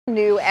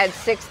New at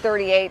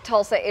 6:38,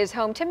 Tulsa is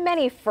home to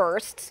many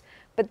firsts,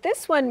 but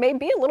this one may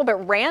be a little bit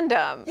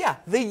random. Yeah,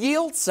 the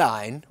yield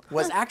sign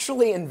was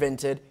actually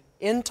invented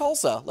in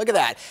Tulsa. Look at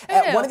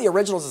that. One of the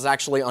originals is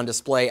actually on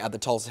display at the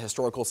Tulsa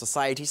Historical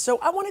Society. So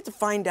I wanted to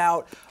find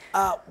out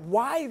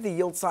why the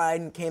yield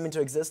sign came into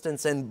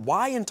existence and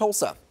why in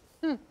Tulsa.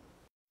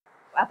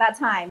 At that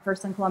time,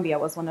 First and Columbia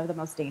was one of the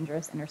most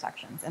dangerous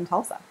intersections in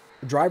Tulsa.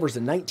 Drivers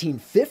in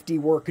 1950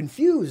 were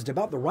confused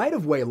about the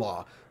right-of-way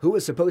law. Who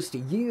was supposed to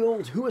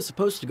yield? Who was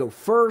supposed to go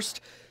first?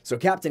 So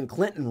Captain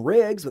Clinton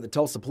Riggs with the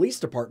Tulsa Police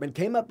Department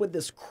came up with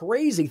this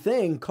crazy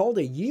thing called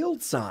a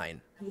yield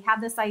sign. He had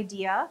this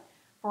idea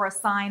for a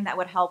sign that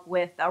would help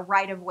with a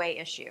right-of-way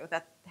issue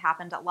that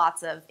happened at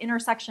lots of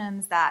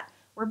intersections that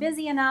were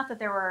busy enough that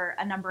there were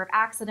a number of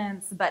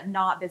accidents, but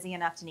not busy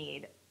enough to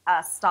need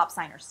a stop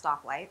sign or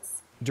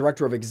stoplights.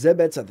 Director of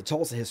Exhibits at the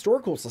Tulsa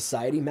Historical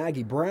Society,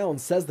 Maggie Brown,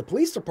 says the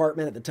police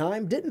department at the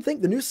time didn't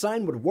think the new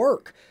sign would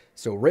work.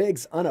 So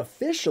Riggs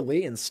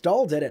unofficially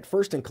installed it at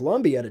First and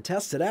Columbia to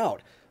test it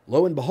out.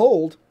 Lo and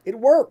behold, it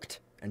worked,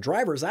 and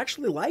drivers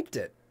actually liked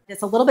it.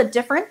 It's a little bit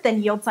different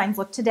than yield signs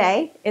look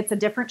today. It's a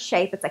different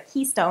shape. It's a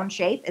keystone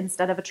shape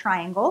instead of a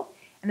triangle,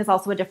 and it's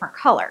also a different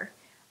color.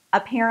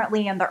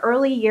 Apparently, in the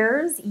early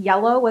years,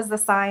 yellow was the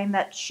sign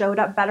that showed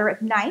up better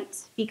at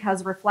night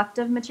because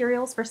reflective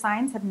materials for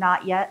signs had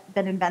not yet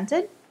been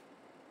invented.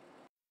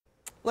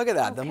 Look at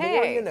that, the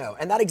more you know.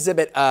 And that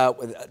exhibit,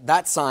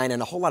 that sign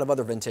and a whole lot of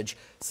other vintage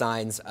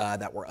signs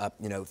that were up,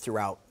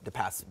 throughout the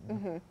past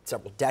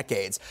several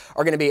decades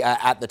are going to be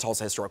at the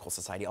Tulsa Historical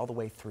Society all the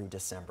way through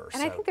December.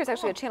 And I think there's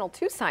actually a Channel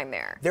 2 sign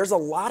there. There's a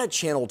lot of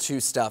Channel 2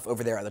 stuff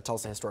over there at the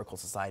Tulsa Historical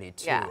Society,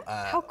 too. Yeah,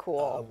 how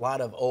cool. A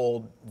lot of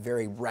old,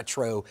 very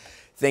retro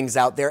things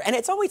out there. And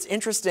it's always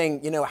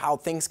interesting, how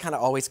things kind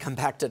of always come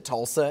back to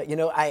Tulsa.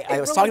 I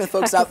was talking to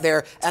folks out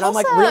there, and I'm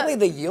like, really,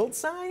 the yield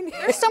sign?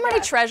 There's so many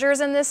treasures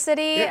in this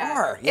city. There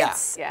are, yeah.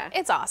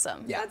 It's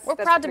awesome. Yeah. We're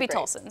proud to be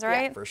Tulsans,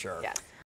 right? Yeah, for sure. Yeah.